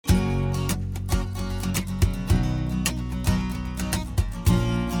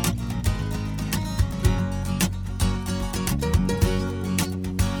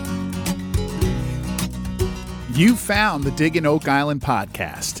You found the Digging Oak Island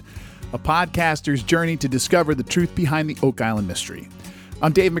podcast, a podcaster's journey to discover the truth behind the Oak Island mystery.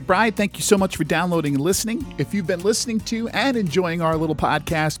 I'm Dave McBride. Thank you so much for downloading and listening. If you've been listening to and enjoying our little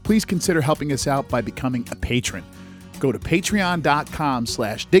podcast, please consider helping us out by becoming a patron. Go to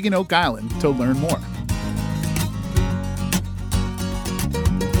patreon.com/Digging Oak Island to learn more.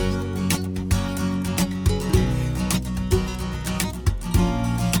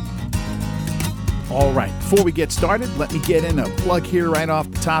 All right, before we get started, let me get in a plug here right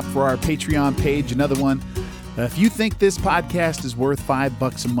off the top for our Patreon page. Another one. If you think this podcast is worth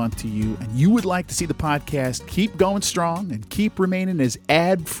 $5 a month to you and you would like to see the podcast keep going strong and keep remaining as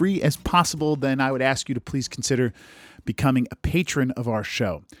ad-free as possible, then I would ask you to please consider becoming a patron of our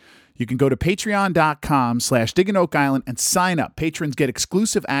show. You can go to patreon.com/Digging Oak Island and sign up. Patrons get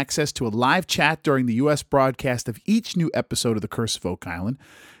exclusive access to a live chat during the U.S. broadcast of each new episode of The Curse of Oak Island.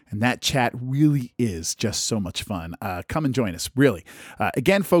 And that chat really is just so much fun. Come and join us, really.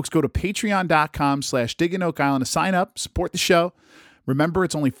 Again, folks, go to patreon.com/Digging Oak Island to sign up, support the show. Remember,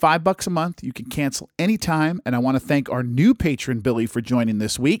 it's only $5 a month. You can cancel anytime. And I want to thank our new patron, Billy, for joining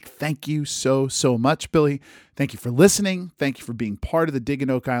this week. Thank you so much, Billy. Thank you for listening. Thank you for being part of the Digging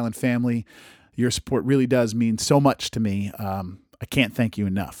Oak Island family. Your support really does mean so much to me. I can't thank you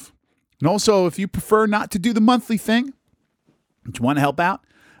enough. And also, if you prefer not to do the monthly thing, but you want to help out,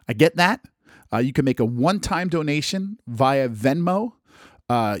 I get that. You can make a one-time donation via Venmo.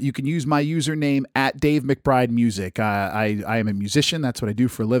 You can use my username at Dave McBride Music. I am a musician. That's what I do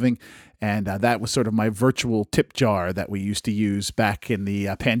for a living. And that was sort of my virtual tip jar that we used to use back in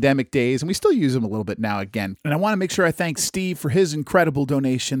the pandemic days. And we still use them a little bit now again. And I want to make sure I thank Steve for his incredible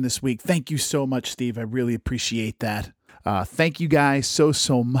donation this week. Thank you so much, Steve. I really appreciate that. Thank you guys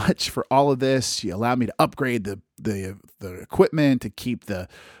so much for all of this. You allowed me to upgrade the equipment to keep the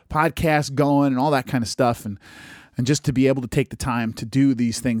podcast going and all that kind of stuff. And just to be able to take the time to do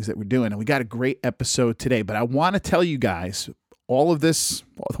these things that we're doing. And we got a great episode today, but I want to tell you guys all of this,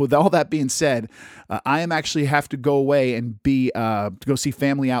 with all that being said, I am actually have to go away and to go see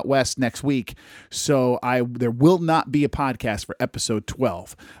family out west next week. So there will not be a podcast for episode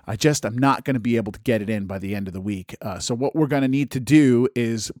 12. I'm not going to be able to get it in by the end of the week. So what we're going to need to do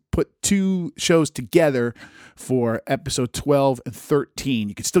is put two shows together for episode 12 and 13.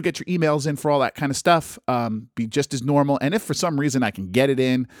 You can still get your emails in for all that kind of stuff. Be just as normal. And if for some reason I can get it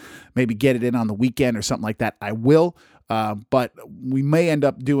in, maybe get it in on the weekend or something like that, I will. But we may end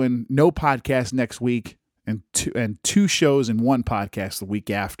up doing no podcast next week and two shows and one podcast the week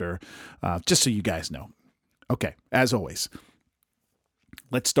after, just so you guys know. Okay, as always,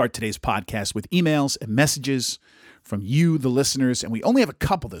 let's start today's podcast with emails and messages from you, the listeners, and we only have a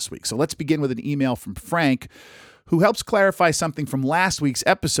couple this week. So let's begin with an email from Frank, who helps clarify something from last week's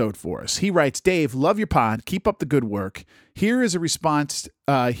episode for us. He writes, Dave, love your pod. Keep up the good work. Here is a response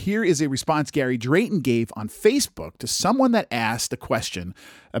Gary Drayton gave on Facebook to someone that asked a question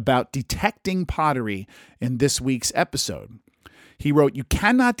about detecting pottery in this week's episode. He wrote, you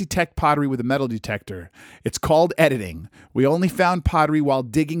cannot detect pottery with a metal detector. It's called editing. We only found pottery while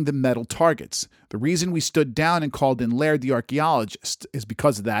digging the metal targets. The reason we stood down and called in Laird the archaeologist is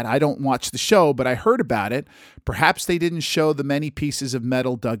because of that. I don't watch the show, but I heard about it. Perhaps they didn't show the many pieces of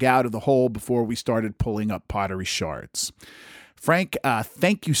metal dug out of the hole before we started pulling up pottery shards. Frank,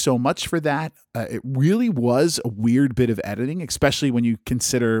 thank you so much for that. It really was a weird bit of editing, especially when you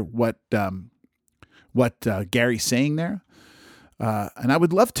consider what Gary's saying there. And I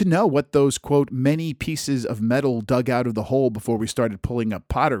would love to know what those, quote, many pieces of metal dug out of the hole before we started pulling up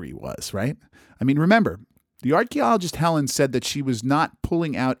pottery was, right? I mean, remember, the archaeologist Helen said that she was not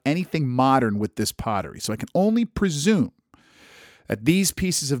pulling out anything modern with this pottery. So I can only presume that these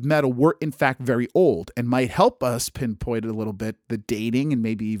pieces of metal were, in fact, very old and might help us pinpoint a little bit the dating and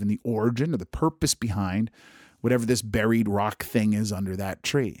maybe even the origin or the purpose behind whatever this buried rock thing is under that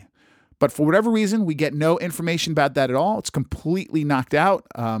tree. But for whatever reason, we get no information about that at all. It's completely knocked out.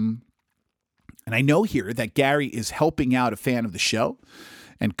 And I know here that Gary is helping out a fan of the show.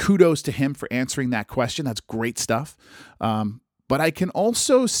 And kudos to him for answering that question. That's great stuff. But I can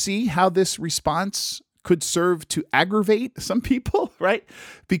also see how this response could serve to aggravate some people, right?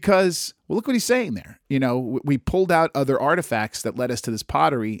 Because, well, look what he's saying there. You know, we pulled out other artifacts that led us to this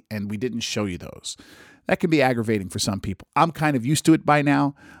pottery, and we didn't show you those. That can be aggravating for some people. I'm kind of used to it by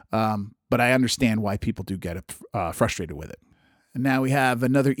now, but I understand why people do get frustrated with it. And now we have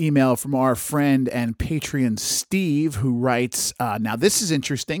another email from our friend and Patreon Steve, who writes, now this is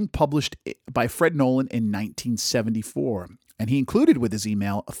interesting, published by Fred Nolan in 1974. And he included with his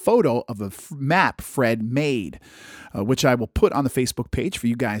email a photo of a map Fred made, which I will put on the Facebook page for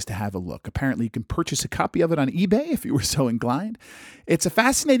you guys to have a look. Apparently, you can purchase a copy of it on eBay if you were so inclined. It's a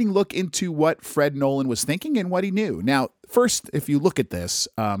fascinating look into what Fred Nolan was thinking and what he knew. Now, first, if you look at this,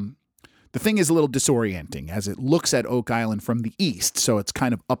 the thing is a little disorienting as it looks at Oak Island from the east, so it's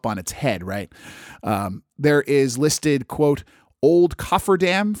kind of up on its head, right? There is listed, quote, old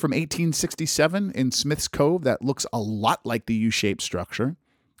cofferdam from 1867 in Smith's Cove that looks a lot like the U-shaped structure.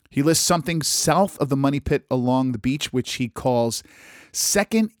 He lists something south of the Money Pit along the beach, which he calls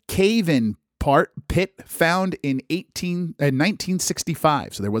second cave-in pit found in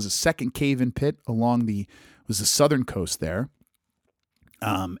 1965. So there was a second cave-in pit along the southern coast there.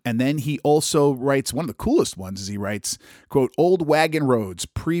 And then he also writes, one of the coolest ones is he writes, quote, old wagon roads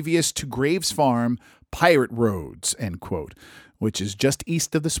previous to Graves Farm, pirate roads, end quote, which is just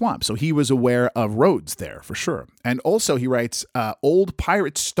east of the swamp. So he was aware of roads there for sure. And also he writes old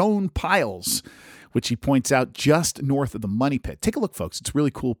pirate stone piles, which he points out just north of the Money Pit. Take a look, folks. It's a really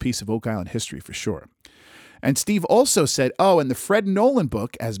cool piece of Oak Island history for sure. And Steve also said, and the Fred Nolan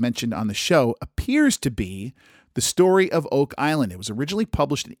book, as mentioned on the show, appears to be the story of Oak Island. It was originally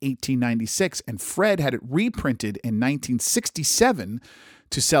published in 1896, and Fred had it reprinted in 1967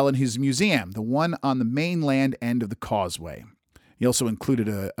 to sell in his museum, the one on the mainland end of the causeway. He also included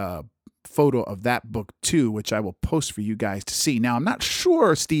a photo of that book, too, which I will post for you guys to see. Now, I'm not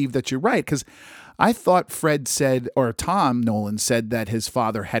sure, Steve, that you're right, because I thought Fred said, or Tom Nolan said, that his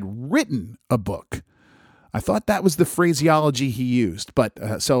father had written a book. I thought that was the phraseology he used,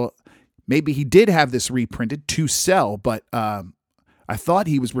 but so maybe he did have this reprinted to sell, but I thought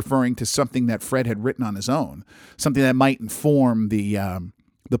he was referring to something that Fred had written on his own, something that might inform the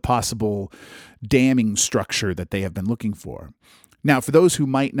possible damming structure that they have been looking for. Now, for those who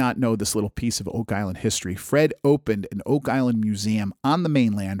might not know this little piece of Oak Island history, Fred opened an Oak Island museum on the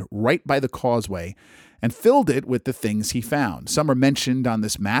mainland right by the causeway and filled it with the things he found. Some are mentioned on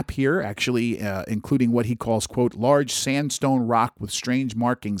this map here, actually, including what he calls, quote, large sandstone rock with strange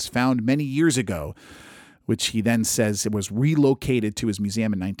markings found many years ago, which he then says it was relocated to his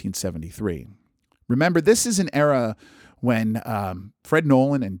museum in 1973. Remember, this is an era when Fred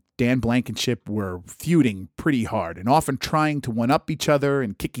Nolan and Dan Blankenship were feuding pretty hard and often trying to one-up each other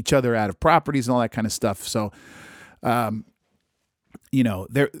and kick each other out of properties and all that kind of stuff. So, there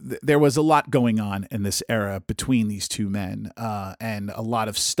was a lot going on in this era between these two men, and a lot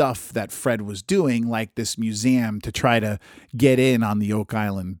of stuff that Fred was doing, like this museum, to try to get in on the Oak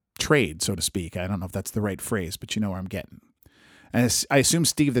Island trade, so to speak. I don't know if that's the right phrase, but you know where I'm getting. And I assume,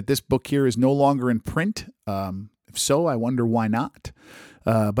 Steve, that this book here is no longer in print. If so, I wonder why not.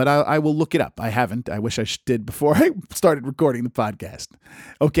 But I will look it up. I haven't. I wish I did before I started recording the podcast.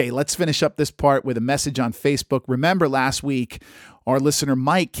 Okay, let's finish up this part with a message on Facebook. Remember last week, our listener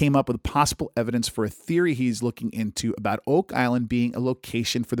Mike came up with possible evidence for a theory he's looking into about Oak Island being a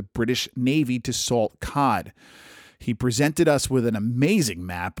location for the British Navy to salt cod. He presented us with an amazing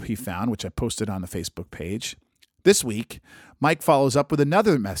map he found, which I posted on the Facebook page. This week, Mike follows up with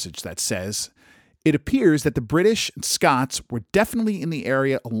another message that says, it appears that the British and Scots were definitely in the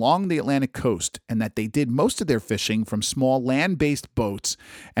area along the Atlantic coast and that they did most of their fishing from small land-based boats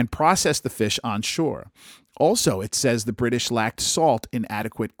and processed the fish on shore. Also, it says the British lacked salt in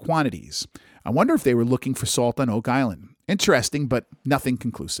adequate quantities. I wonder if they were looking for salt on Oak Island. Interesting, but nothing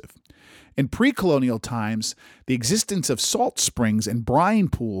conclusive. In pre-colonial times, the existence of salt springs and brine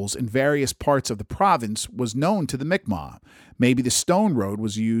pools in various parts of the province was known to the Mi'kmaq. Maybe the stone road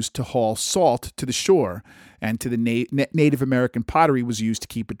was used to haul salt to the shore, and to the Native American pottery was used to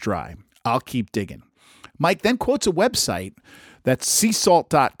keep it dry. I'll keep digging. Mike then quotes a website that's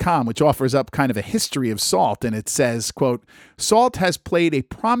seasalt.com, which offers up kind of a history of salt, and it says, quote, salt has played a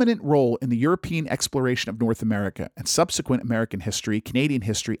prominent role in the European exploration of North America and subsequent American history, Canadian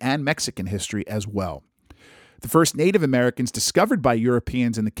history, and Mexican history as well. The first Native Americans discovered by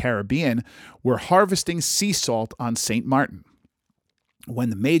Europeans in the Caribbean were harvesting sea salt on St. Martin.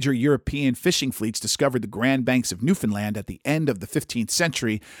 When the major European fishing fleets discovered the Grand Banks of Newfoundland at the end of the 15th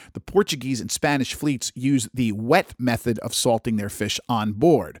century, the Portuguese and Spanish fleets used the wet method of salting their fish on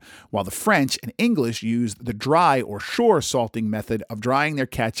board, while the French and English used the dry or shore salting method of drying their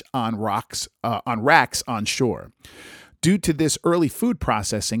catch on racks on shore. Due to this early food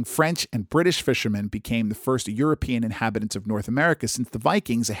processing, French and British fishermen became the first European inhabitants of North America since the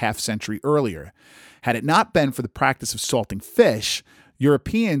Vikings a half-century earlier. Had it not been for the practice of salting fish,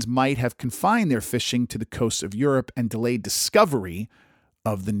 Europeans might have confined their fishing to the coasts of Europe and delayed discovery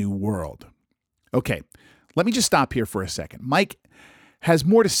of the New World. Okay, let me just stop here for a second. Mike has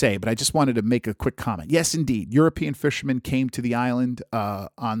more to say, but I just wanted to make a quick comment. Yes, indeed, European fishermen came to the island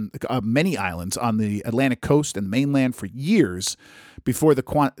on many islands on the Atlantic coast and the mainland for years before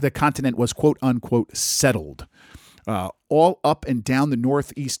the continent was quote unquote settled. All up and down the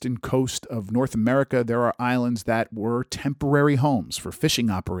northeastern coast of North America, there are islands that were temporary homes for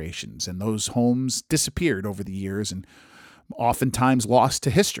fishing operations, and those homes disappeared over the years and oftentimes lost to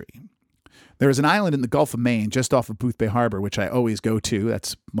history. There is an island in the Gulf of Maine, just off of Boothbay Harbor, which I always go to.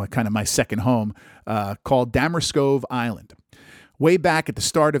 That's my second home, called Damerscove Island. Way back at the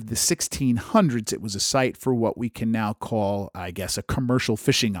start of the 1600s, it was a site for what we can now call, I guess, a commercial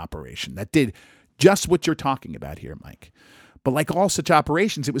fishing operation that did just what you're talking about here, Mike. But like all such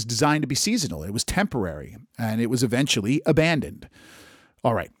operations, it was designed to be seasonal. It was temporary, and it was eventually abandoned.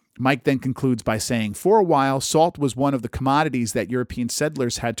 All right. Mike then concludes by saying, for a while, salt was one of the commodities that European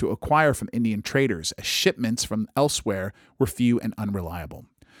settlers had to acquire from Indian traders, as shipments from elsewhere were few and unreliable.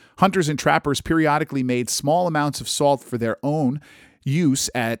 Hunters and trappers periodically made small amounts of salt for their own use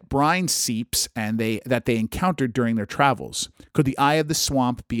at brine seeps that they encountered during their travels. Could the eye of the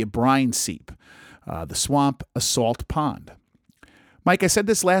swamp be a brine seep? The swamp, a salt pond. Mike, I said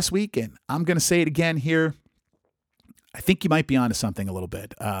this last week, and I'm going to say it again here. I think you might be onto something a little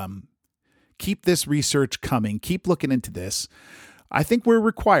bit. Keep this research coming. Keep looking into this. I think we're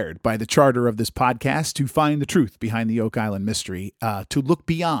required by the charter of this podcast to find the truth behind the Oak Island mystery, to look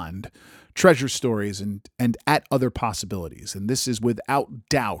beyond treasure stories and at other possibilities. And this is without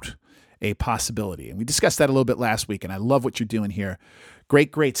doubt a possibility. And we discussed that a little bit last week, and I love what you're doing here.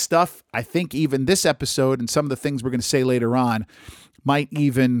 Great stuff. I think even this episode and some of the things we're going to say later on might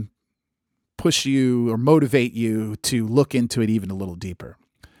even push you or motivate you to look into it even a little deeper.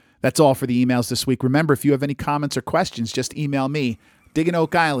 That's all for the emails this week. Remember, if you have any comments or questions, just email me,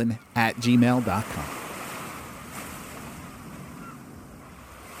 digginoakisland@gmail.com.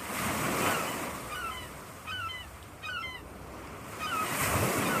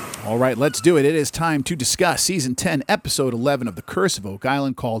 All right, let's do it. It is time to discuss Season 10, Episode 11 of The Curse of Oak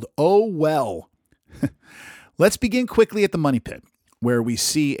Island, called Oh Well. Let's begin quickly at the Money Pit, where we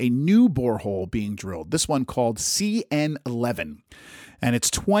see a new borehole being drilled, this one called CN11. And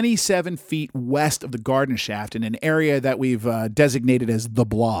it's 27 feet west of the garden shaft in an area that we've designated as the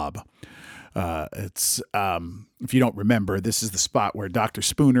Blob. If you don't remember, this is the spot where Dr.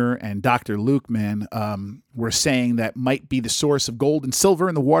 Spooner and Dr. Lukeman were saying that might be the source of gold and silver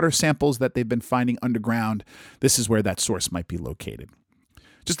in the water samples that they've been finding underground. This is where that source might be located.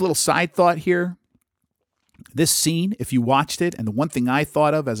 Just a little side thought here. This scene, if you watched it, and the one thing I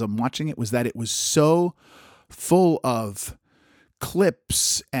thought of as I'm watching it was that it was so full of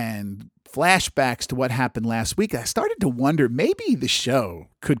clips and flashbacks to what happened last week. I started to wonder, maybe the show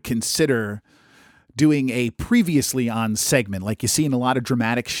could consider doing a previously on segment, like you see in a lot of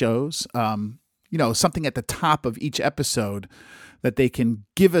dramatic shows, something at the top of each episode that they can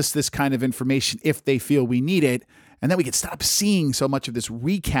give us this kind of information if they feel we need it. And then we could stop seeing so much of this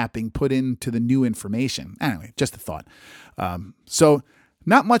recapping put into the new information. Anyway, just a thought. So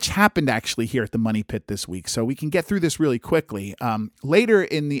not much happened actually here at the Money Pit this week, so we can get through this really quickly. Later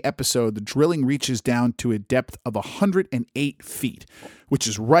in the episode, the drilling reaches down to a depth of 108 feet, which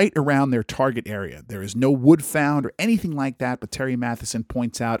is right around their target area. There is no wood found or anything like that, but Terry Matheson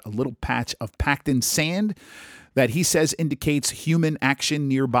points out a little patch of packed-in sand that he says indicates human action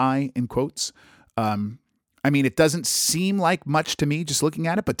nearby, in quotes. It doesn't seem like much to me just looking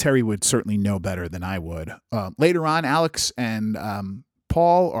at it, but Terry would certainly know better than I would. Later on, Alex and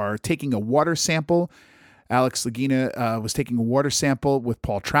Paul are taking a water sample. Alex Lagina was taking a water sample with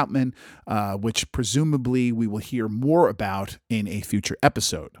Paul Troutman, which presumably we will hear more about in a future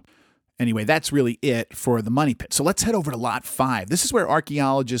episode. Anyway, that's really it for the Money Pit. So let's head over to Lot 5. This is where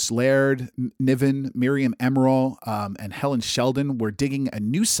archaeologists Laird, Niven, Miriam Emerald, and Helen Sheldon were digging a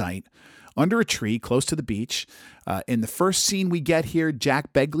new site under a tree close to the beach. In the first scene we get here,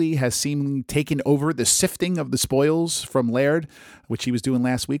 Jack Begley has seemingly taken over the sifting of the spoils from Laird, which he was doing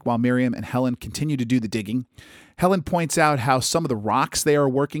last week, while Miriam and Helen continue to do the digging. Helen points out how some of the rocks they are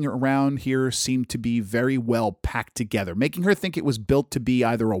working around here seem to be very well packed together, making her think it was built to be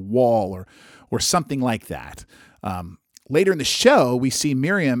either a wall or something like that. Later in the show, we see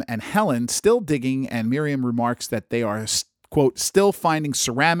Miriam and Helen still digging, and Miriam remarks that they are, quote, still finding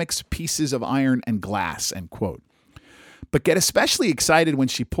ceramics, pieces of iron, and glass, end quote. But get especially excited when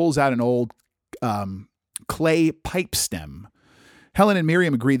she pulls out an old clay pipe stem. Helen and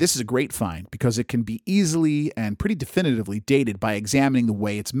Miriam agree this is a great find because it can be easily and pretty definitively dated by examining the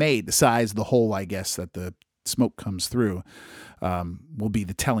way it's made. The size of the hole, I guess, that the smoke comes through will be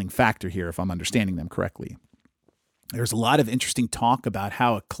the telling factor here if I'm understanding them correctly. There's a lot of interesting talk about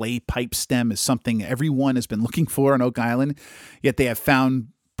how a clay pipe stem is something everyone has been looking for on Oak Island, yet they have found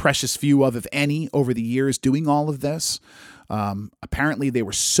precious few of, if any, over the years doing all of this. Apparently, they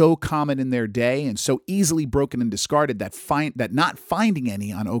were so common in their day and so easily broken and discarded that not finding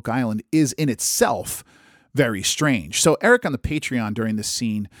any on Oak Island is in itself very strange. So Eric on the Patreon during this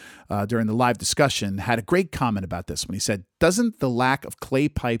scene, during the live discussion, had a great comment about this when he said, "Doesn't the lack of clay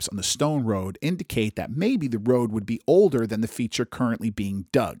pipes on the stone road indicate that maybe the road would be older than the feature currently being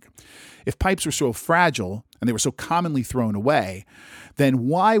dug? If pipes were so fragile and they were so commonly thrown away, then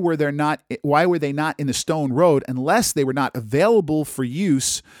why were they not in the stone road unless they were not available for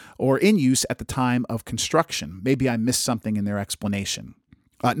use or in use at the time of construction? Maybe I missed something in their explanation."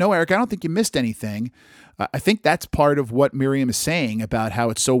 No, Eric, I don't think you missed anything. I think that's part of what Miriam is saying about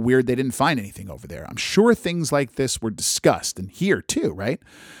how it's so weird they didn't find anything over there. I'm sure things like this were discussed, and here too, right?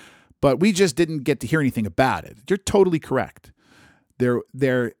 But we just didn't get to hear anything about it. You're totally correct.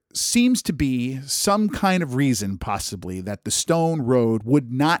 There seems to be some kind of reason, possibly, that the stone road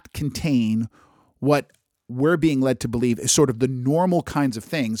would not contain what we're being led to believe is sort of the normal kinds of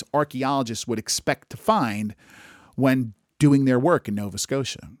things archaeologists would expect to find when doing their work in Nova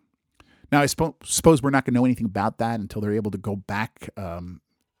Scotia. Now, I suppose we're not going to know anything about that until they're able to go back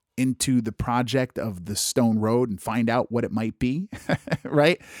into the project of the Stone Road and find out what it might be,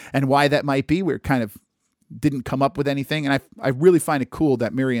 right? And why that might be. We're kind of didn't come up with anything. And I really find it cool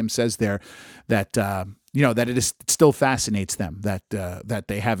that Miriam says there that, that it still fascinates them that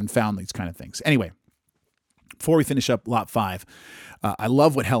they haven't found these kind of things. Anyway, before we finish up Lot 5, I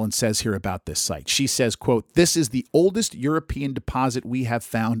love what Helen says here about this site. She says, quote, "This is the oldest European deposit we have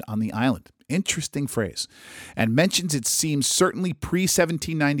found on the island." Interesting phrase. And mentions it seems certainly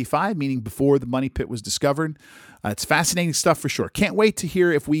pre-1795, meaning before the money pit was discovered. It's fascinating stuff for sure. Can't wait to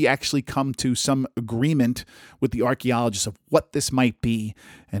hear if we actually come to some agreement with the archaeologists of what this might be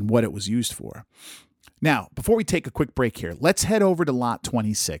and what it was used for. Now, before we take a quick break here, let's head over to Lot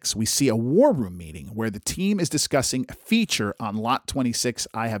 26. We see a war room meeting where the team is discussing a feature on Lot 26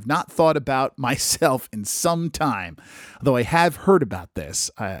 I have not thought about myself in some time, though I have heard about this.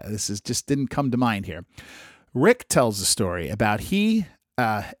 Just didn't come to mind here. Rick tells the story about him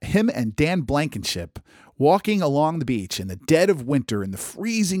and Dan Blankenship walking along the beach in the dead of winter in the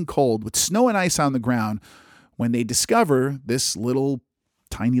freezing cold with snow and ice on the ground when they discover this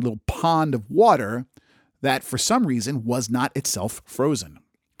tiny little pond of water that for some reason was not itself frozen.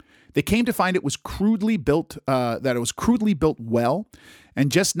 They came to find it was crudely built, well,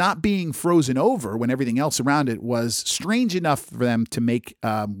 and just not being frozen over when everything else around it was strange enough for them to make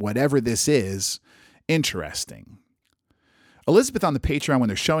whatever this is interesting. Elizabeth on the Patreon, when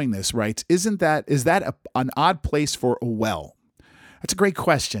they're showing this, writes, is that an odd place for a well? That's a great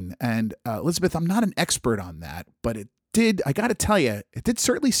question. And Elizabeth, I'm not an expert on that, but I got to tell you, it did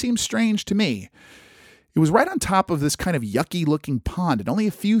certainly seem strange to me. It was right on top of this kind of yucky looking pond and only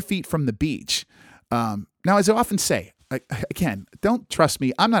a few feet from the beach. Now, as I often say, again, don't trust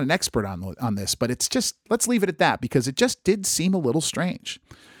me. I'm not an expert on this, but it's just, let's leave it at that because it just did seem a little strange.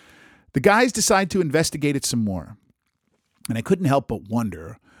 The guys decide to investigate it some more. And I couldn't help but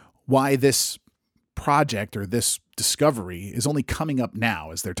wonder why this project or this discovery is only coming up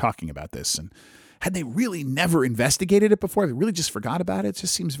now as they're talking about this. And had they really never investigated it before? They really just forgot about it? It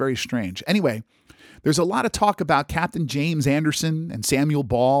just seems very strange. Anyway, there's a lot of talk about Captain James Anderson and Samuel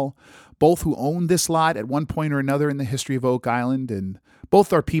Ball, both who owned this lot at one point or another in the history of Oak Island, and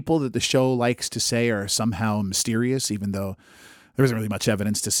both are people that the show likes to say are somehow mysterious, even though there isn't really much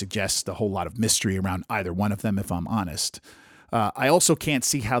evidence to suggest a whole lot of mystery around either one of them, if I'm honest. I also can't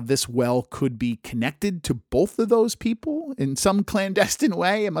see how this well could be connected to both of those people in some clandestine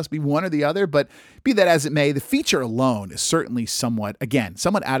way. It must be one or the other, but be that as it may, the feature alone is certainly somewhat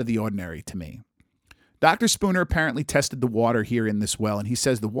out of the ordinary to me. Dr. Spooner apparently tested the water here in this well, and he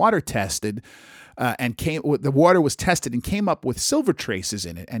says the water was tested and came up with silver traces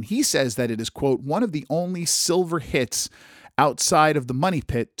in it. And he says that it is, quote, one of the only silver hits outside of the money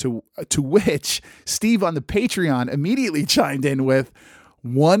pit, to which Steve on the Patreon immediately chimed in with,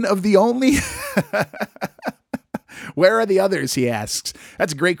 one of the only? Where are the others, he asks.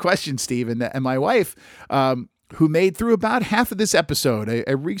 That's a great question, Steve. And my wife, who made through about half of this episode,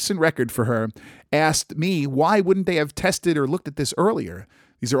 a recent record for her, asked me, why wouldn't they have tested or looked at this earlier?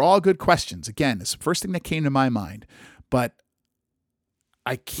 These are all good questions. Again, it's the first thing that came to my mind. But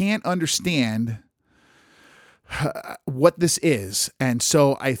I can't understand what this is. And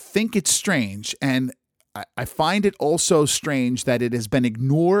so I think it's strange. And I find it also strange that it has been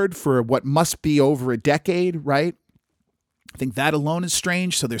ignored for what must be over a decade, right? I think that alone is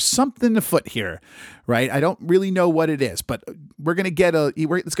strange. So there's something afoot here, right? I don't really know what it is, but we're going to get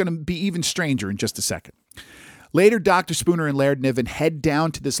it's going to be even stranger in just a second. Later, Dr. Spooner and Laird Niven head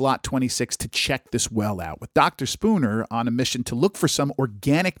down to this lot 26 to check this well out, with Dr. Spooner on a mission to look for some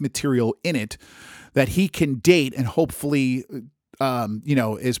organic material in it that he can date and hopefully,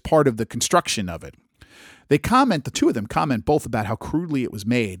 is part of the construction of it. The two of them comment both about how crudely it was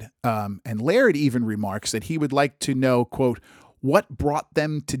made. And Laird even remarks that he would like to know, quote, what brought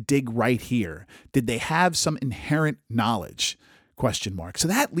them to dig right here? Did they have some inherent knowledge? ? So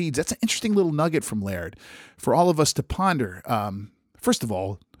that's an interesting little nugget from Laird for all of us to ponder. First of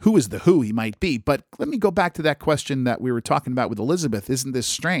all, who is the who he might be? But let me go back to that question that we were talking about with Elizabeth. Isn't this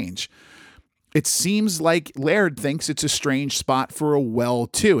strange? It seems like Laird thinks it's a strange spot for a well,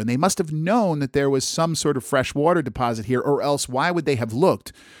 too. And they must have known that there was some sort of fresh water deposit here, or else why would they have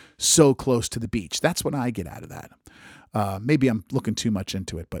looked so close to the beach? That's what I get out of that. Maybe I'm looking too much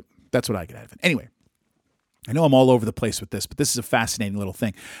into it, but that's what I get out of it. Anyway, I know I'm all over the place with this, but this is a fascinating little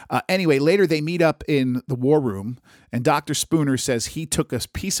thing. Anyway, later they meet up in the war room, and Dr. Spooner says he took a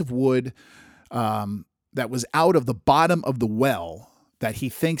piece of wood that was out of the bottom of the well that he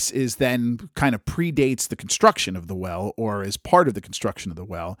thinks is then kind of predates the construction of the well, or is part of the construction of the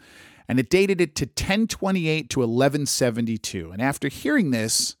well, and it dated it to 1028 to 1172. And after hearing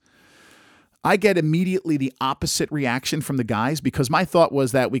this, I get immediately the opposite reaction from the guys, because my thought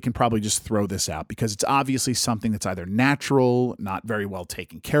was that we can probably just throw this out because it's obviously something that's either natural, not very well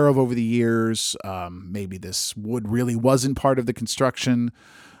taken care of over the years. Maybe this wood really wasn't part of the construction.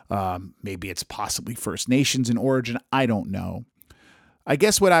 Maybe it's possibly First Nations in origin. I don't know. I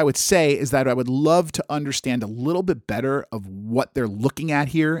guess what I would say is that I would love to understand a little bit better of what they're looking at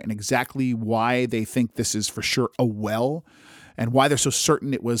here and exactly why they think this is for sure a well, and why they're so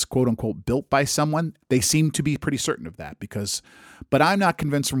certain it was, quote unquote, built by someone. They seem to be pretty certain of that but I'm not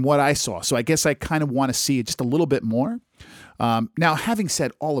convinced from what I saw. So I guess I kind of want to see it just a little bit more. Now, having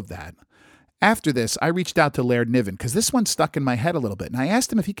said all of that, after this, I reached out to Laird Niven because this one stuck in my head a little bit. And I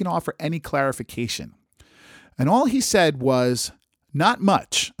asked him if he can offer any clarification. And all he said was not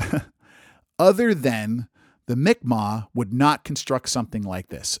much other than the Mi'kmaq would not construct something like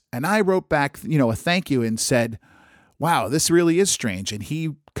this. And I wrote back, a thank you and said, wow, this really is strange. And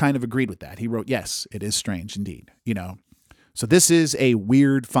he kind of agreed with that. He wrote, yes, it is strange indeed. So this is a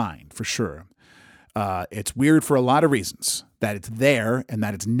weird find for sure. It's weird for a lot of reasons, that it's there and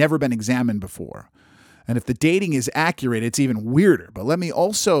that it's never been examined before. And if the dating is accurate, it's even weirder. But let me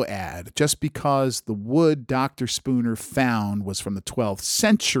also add, just because the wood Dr. Spooner found was from the 12th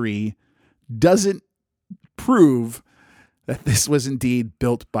century doesn't prove that this was indeed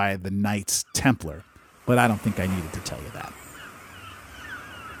built by the Knights Templar. But I don't think I needed to tell you that.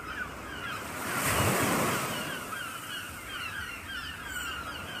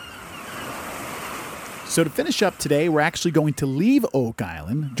 So to finish up today, we're actually going to leave Oak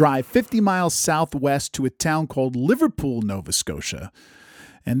Island, drive 50 miles southwest to a town called Liverpool, Nova Scotia.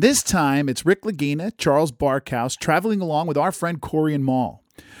 And this time, it's Rick Lagina, Charles Barkhouse, traveling along with our friend Corey and Maul.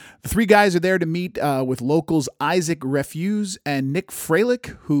 The three guys are there to meet with locals Isaac Refuse and Nick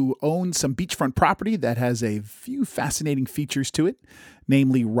Freilich, who own some beachfront property that has a few fascinating features to it,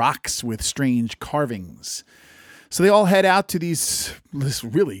 namely rocks with strange carvings. So they all head out to this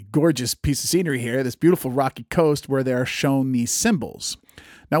really gorgeous piece of scenery here, this beautiful rocky coast where they're shown these symbols.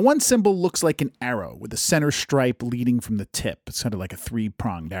 Now, one symbol looks like an arrow with a center stripe leading from the tip. It's kind of like a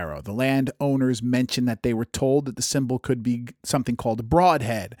three-pronged arrow. The landowners mention that they were told that the symbol could be something called a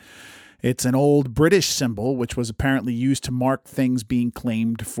broadhead. It's an old British symbol, which was apparently used to mark things being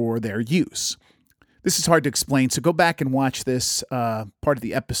claimed for their use. This is hard to explain, so go back and watch this part of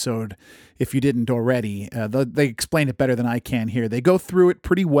the episode if you didn't already. They explain it better than I can here. They go through it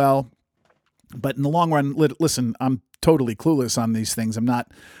pretty well, but in the long run, listen, I'm totally clueless on these things. I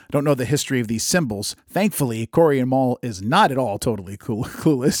don't know the history of these symbols. Thankfully, Corey and Maul is not at all totally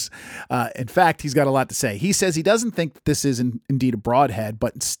clueless. In fact, he's got a lot to say. He says he doesn't think that this is indeed a broadhead,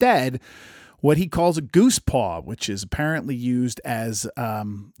 but instead what he calls a goose paw, which is apparently used as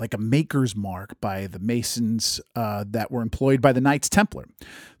like a maker's mark by the Masons that were employed by the Knights Templar.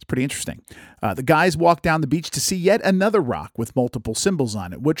 It's pretty interesting. The guys walk down the beach to see yet another rock with multiple symbols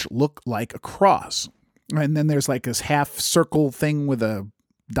on it, which look like a cross. And then there's like this half circle thing with a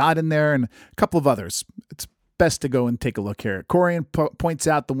dot in there and a couple of others. It's best to go and take a look here. Corian points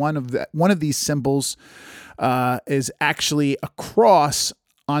out one of these symbols is actually a cross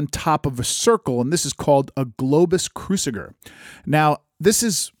on top of a circle, and this is called a globus cruciger. Now, this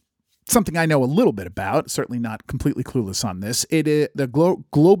is something I know a little bit about, certainly not completely clueless on this. The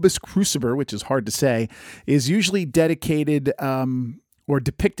Globus Cruciber, which is hard to say, is usually dedicated or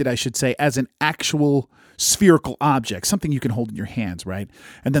depicted, I should say, as an actual spherical object, something you can hold in your hands, right?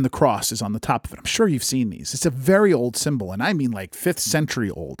 And then the cross is on the top of it. I'm sure you've seen these. It's a very old symbol, and I mean like 5th century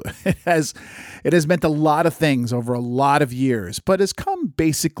old. It has meant a lot of things over a lot of years, but has come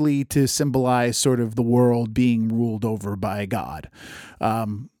basically to symbolize sort of the world being ruled over by God.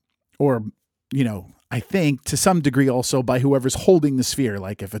 Or, I think to some degree also by whoever's holding the sphere,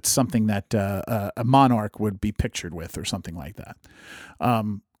 like if it's something that a monarch would be pictured with or something like that.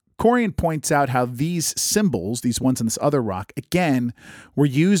 Corian points out how these symbols, these ones on this other rock, again, were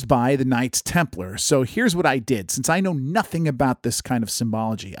used by the Knights Templar. So here's what I did. Since I know nothing about this kind of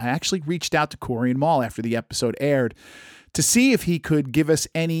symbology, I actually reached out to Corian Mall after the episode aired to see if he could give us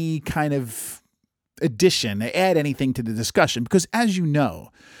any kind of addition, add anything to the discussion. Because as you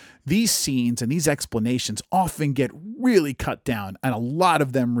know, these scenes and these explanations often get really cut down and a lot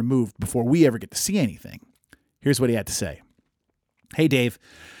of them removed before we ever get to see anything. Here's what he had to say. Hey, Dave.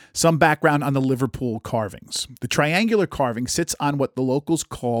 Some background on the Liverpool carvings. The triangular carving sits on what the locals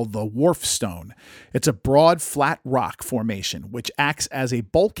call the wharf stone. It's a broad, flat rock formation, which acts as a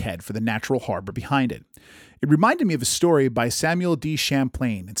bulkhead for the natural harbor behind it. It reminded me of a story by Samuel de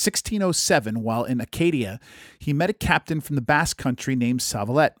Champlain. In 1607, while in Acadia, he met a captain from the Basque country named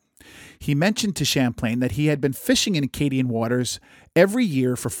Savalet. He mentioned to Champlain that he had been fishing in Acadian waters every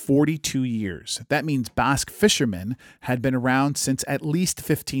year for 42 years. That means Basque fishermen had been around since at least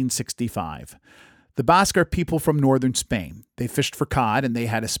 1565. The Basque are people from northern Spain. They fished for cod, and they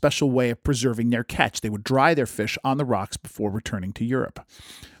had a special way of preserving their catch. They would dry their fish on the rocks before returning to Europe.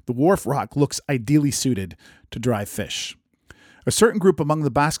 The wharf rock looks ideally suited to dry fish. A certain group among the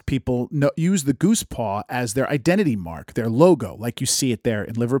Basque people use the goose paw as their identity mark, their logo, like you see it there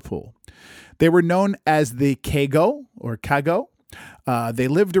in Liverpool. They were known as the Cago, or Cago. They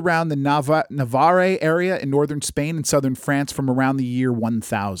lived around the Navarre area in northern Spain and southern France from around the year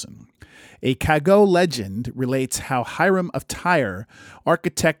 1000. A Cago legend relates how Hiram of Tyre,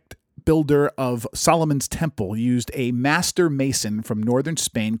 architect builder of Solomon's Temple, used a master mason from northern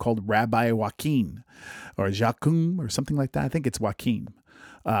Spain called Rabbi Joaquin, or Jacum, or something like that. I think it's Joaquin.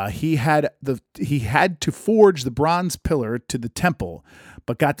 He had to forge the bronze pillar to the temple,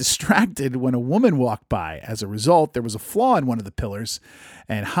 but got distracted when a woman walked by. As a result, there was a flaw in one of the pillars,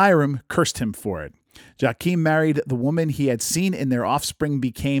 and Hiram cursed him for it. Joachim married the woman he had seen, and their offspring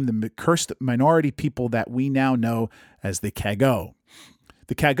became the cursed minority people that we now know as the Cago.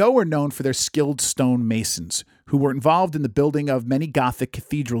 The Cago were known for their skilled stone masons, who were involved in the building of many Gothic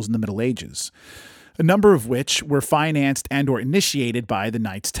cathedrals in the Middle Ages, a number of which were financed and or initiated by the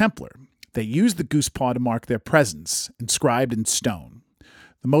Knights Templar. They used the goose paw to mark their presence, inscribed in stone.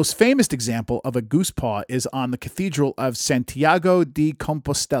 The most famous example of a goose paw is on the Cathedral of Santiago de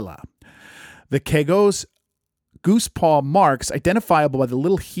Compostela. The Cago's goose paw marks, identifiable by the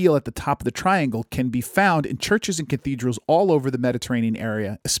little heel at the top of the triangle, can be found in churches and cathedrals all over the Mediterranean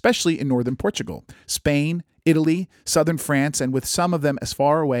area, especially in northern Portugal, Spain, Italy, southern France, and with some of them as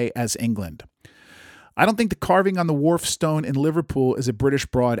far away as England. I don't think the carving on the wharf stone in Liverpool is a British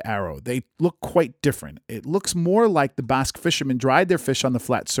broad arrow. They look quite different. It looks more like the Basque fishermen dried their fish on the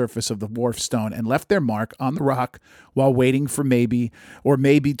flat surface of the wharf stone and left their mark on the rock while waiting for maybe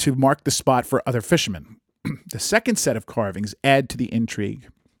to mark the spot for other fishermen. The second set of carvings add to the intrigue.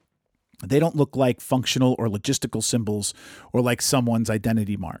 They don't look like functional or logistical symbols or like someone's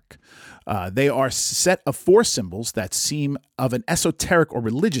identity mark. They are a set of 4 symbols that seem of an esoteric or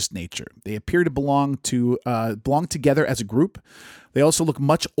religious nature. They appear to belong together as a group. They also look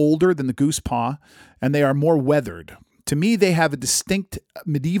much older than the goose paw, and they are more weathered. To me, they have a distinct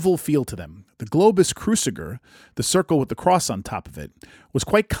medieval feel to them. The globus cruciger, the circle with the cross on top of it, was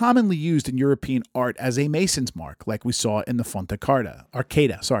quite commonly used in European art as a mason's mark, like we saw in the Fonte Arcada,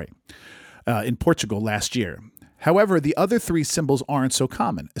 in Portugal last year. However, the other 3 symbols aren't so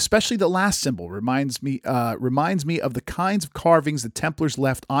common. Especially the last symbol reminds me of the kinds of carvings the Templars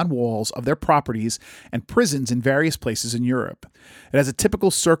left on walls of their properties and prisons in various places in Europe. It has a typical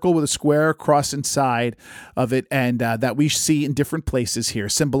circle with a square cross inside of it, and that we see in different places here,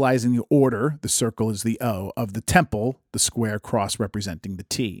 symbolizing the order. The circle is the O of the temple, the square cross representing the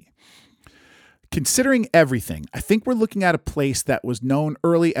T. Considering everything, I think we're looking at a place that was known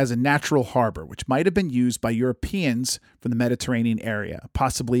early as a natural harbor, which might have been used by Europeans from the Mediterranean area,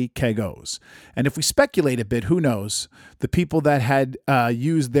 possibly Cagos. And if we speculate a bit, who knows, the people that had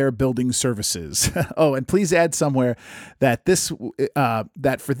used their building services. Oh, and please add somewhere that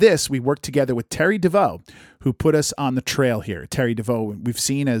for this, we worked together with Terry DeVoe, who put us on the trail here. Terry DeVoe, we've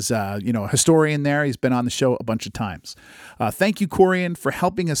seen as a historian there. He's been on the show a bunch of times. Thank you, Corian, for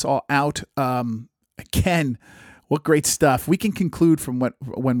helping us all out. Again, what great stuff. We can conclude from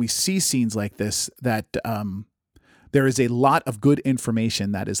when we see scenes like this that there is a lot of good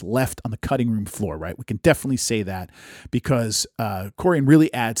information that is left on the cutting room floor, right? We can definitely say that because Corian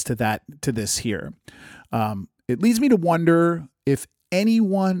really adds to this here. It leads me to wonder if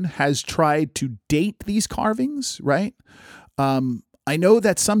anyone has tried to date these carvings, right? I know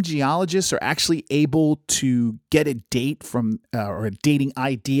that some geologists are actually able to get a date from or a dating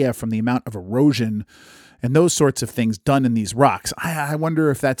idea from the amount of erosion and those sorts of things done in these rocks. I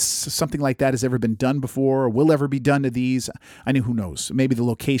wonder if that's something like that has ever been done before or will ever be done to these. I mean, who knows? Maybe the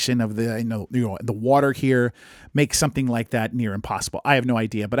location of the water here makes something like that near impossible. I have no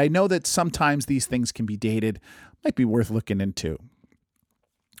idea, but I know that sometimes these things can be dated. Might be worth looking into.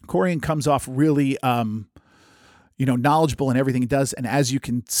 Corian comes off really, knowledgeable in everything he does, and as you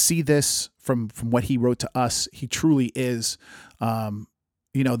can see this from what he wrote to us, he truly is.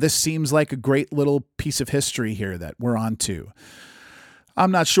 This seems like a great little piece of history here that we're on to.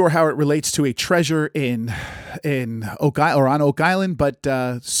 I'm not sure how it relates to a treasure in Oak Island or on Oak Island, but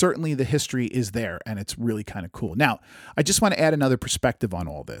certainly the history is there, and it's really kind of cool. Now, I just want to add another perspective on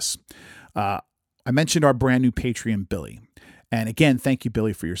all this. I mentioned our brand new Patreon, Billy, and again, thank you,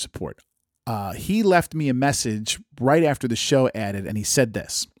 Billy, for your support. He left me a message right after the show added, and he said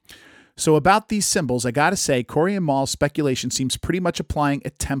this. So about these symbols, I got to say, Corian Mall's speculation seems pretty much applying a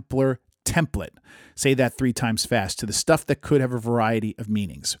Templar template. Say that 3 times fast to the stuff that could have a variety of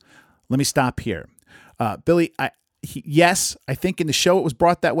meanings. Let me stop here. Billy, yes, I think in the show it was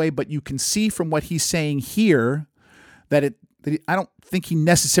brought that way, but you can see from what he's saying here that I don't think he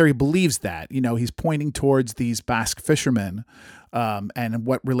necessarily believes that. He's pointing towards these Basque fishermen and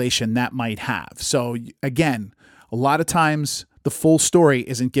what relation that might have. So again, a lot of times the full story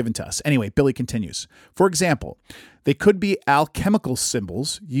isn't given to us. Anyway, Billy continues. For example, they could be alchemical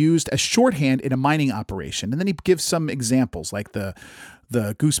symbols used as shorthand in a mining operation. And then he gives some examples like the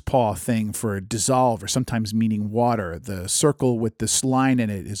goose paw thing for dissolve or sometimes meaning water. The circle with this line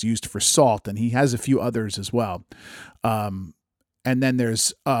in it is used for salt, and he has a few others as well. And then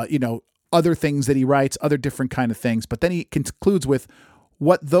there's, other things that he writes, other different kind of things. But then he concludes with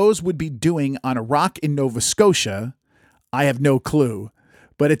what those would be doing on a rock in Nova Scotia. I have no clue,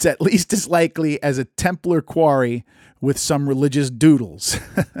 but it's at least as likely as a Templar quarry with some religious doodles.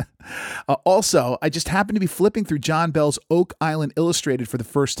 Also, I just happened to be flipping through John Bell's Oak Island Illustrated for the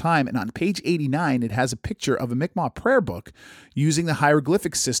first time, and on page 89, it has a picture of a Mi'kmaq prayer book using the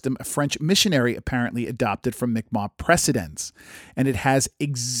hieroglyphic system a French missionary apparently adopted from Mi'kmaq precedents, and it has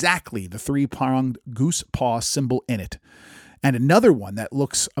exactly the 3-pronged goose paw symbol in it. And another one that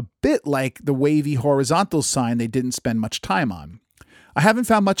looks a bit like the wavy horizontal sign they didn't spend much time on. I haven't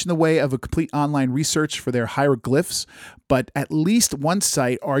found much in the way of a complete online research for their hieroglyphs, but at least one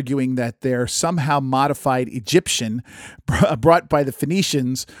site arguing that they're somehow modified Egyptian brought by the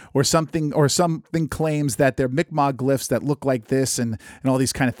Phoenicians or something claims that they're Mi'kmaq glyphs that look like this and all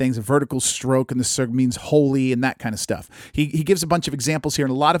these kind of things, a vertical stroke and the circle means holy and that kind of stuff. He gives a bunch of examples here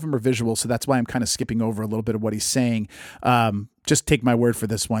and a lot of them are visual, so that's why I'm kind of skipping over a little bit of what he's saying. Just take my word for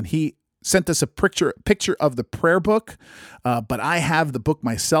this one. He sent us a picture of the prayer book, but I have the book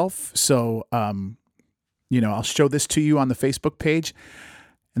myself. So, I'll show this to you on the Facebook page.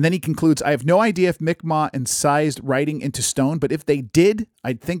 And then he concludes, I have no idea if Mi'kmaq incised writing into stone, but if they did,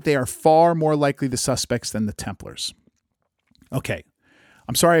 I'd think they are far more likely the suspects than the Templars. Okay.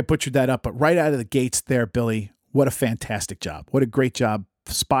 I'm sorry I butchered that up, but right out of the gates there, Billy, what a fantastic job. What a great job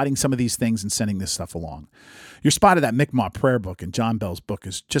spotting some of these things and sending this stuff along. Your spot of that Mi'kmaq prayer book and John Bell's book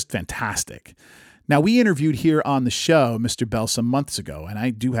is just fantastic. Now, we interviewed here on the show Mr. Bell some months ago, and I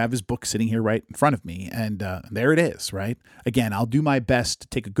do have his book sitting here right in front of me, and there it is, right? Again, I'll do my best to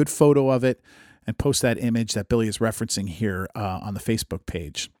take a good photo of it and post that image that Billy is referencing here on the Facebook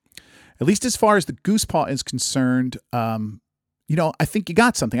page. At least as far as the goose paw is concerned, I think you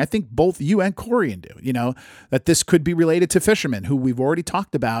got something. I think both you and Corian do, that this could be related to fishermen who we've already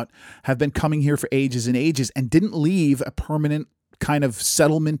talked about have been coming here for ages and ages and didn't leave a permanent kind of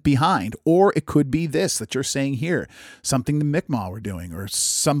settlement behind. Or it could be this that you're saying here, something the Mi'kmaq were doing, or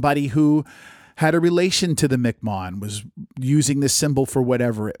somebody who had a relation to the Mi'kmaq and was using this symbol for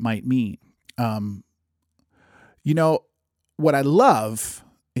whatever it might mean. What I love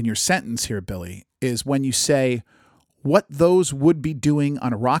in your sentence here, Billy, is when you say, what those would be doing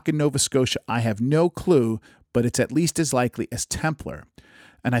on a rock in Nova Scotia, I have no clue, but it's at least as likely as Templar.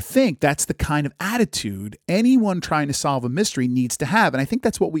 And I think that's the kind of attitude anyone trying to solve a mystery needs to have. And I think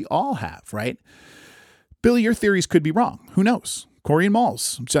that's what we all have, right? Billy, your theories could be wrong. Who knows? Corey and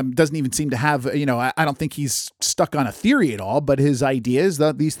Malls doesn't even seem to have, I don't think he's stuck on a theory at all, but his idea is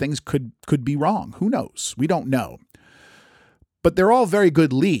that these things could be wrong. Who knows? We don't know. But they're all very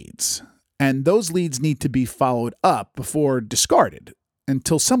good leads, and those leads need to be followed up before discarded.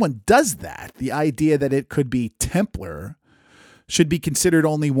 Until someone does that, the idea that it could be Templar should be considered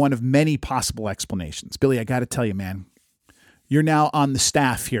only one of many possible explanations. Billy, I got to tell you, man, you're now on the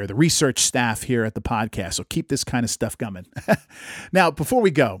staff here, the research staff here at the podcast, so keep this kind of stuff coming. Now, before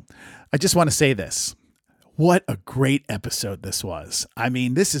we go, I just want to say this. What a great episode this was. I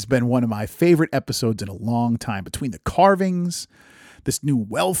mean, this has been one of my favorite episodes in a long time. Between the carvings, this new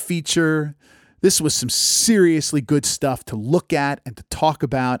well feature, this was some seriously good stuff to look at and to talk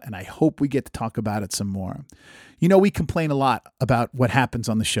about, and I hope we get to talk about it some more. We complain a lot about what happens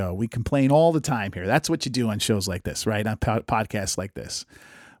on the show. We complain all the time here. That's what you do on shows like this, right? On podcasts like this.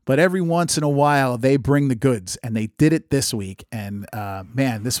 But every once in a while, they bring the goods, and they did it this week. And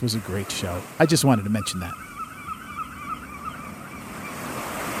man, this was a great show. I just wanted to mention that.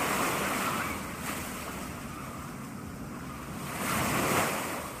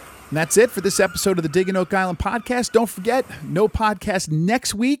 And that's it for this episode of the Digging Oak Island podcast. Don't forget, no podcast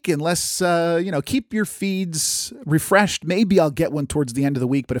next week unless, keep your feeds refreshed. Maybe I'll get one towards the end of the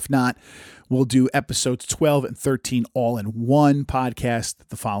week, but if not, we'll do episodes 12 and 13 all in one podcast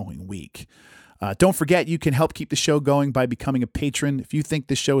the following week. Don't forget, you can help keep the show going by becoming a patron. If you think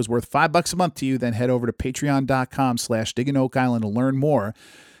this show is worth $5 a month to you, then head over to patreon.com/Digging Oak Island to learn more.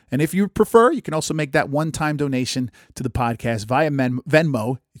 And if you prefer, you can also make that one-time donation to the podcast via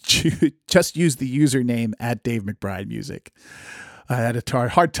Venmo. Just use the username @DaveMcBrideMusic. I had a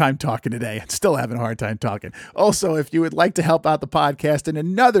hard time talking today. I'm still having a hard time talking. Also, if you would like to help out the podcast in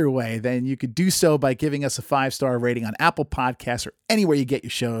another way, then you could do so by giving us a 5-star rating on Apple Podcasts or anywhere you get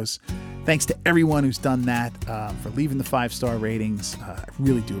your shows. Thanks to everyone who's done that, for leaving the 5-star ratings. I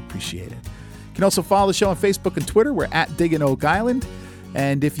really do appreciate it. You can also follow the show on Facebook and Twitter. We're @Digging Oak Island.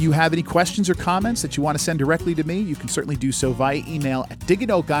 And if you have any questions or comments that you want to send directly to me, you can certainly do so via email at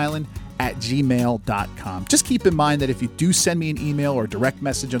diggingoakisland@gmail.com. Just keep in mind that if you do send me an email or direct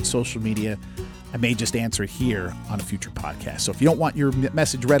message on social media, I may just answer it here on a future podcast. So if you don't want your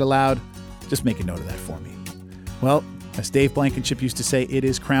message read aloud, just make a note of that for me. Well, as Dave Blankenship used to say, it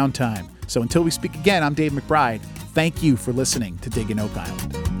is crown time. So until we speak again, I'm Dave McBride. Thank you for listening to Digging Oak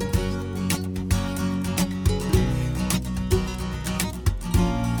Island.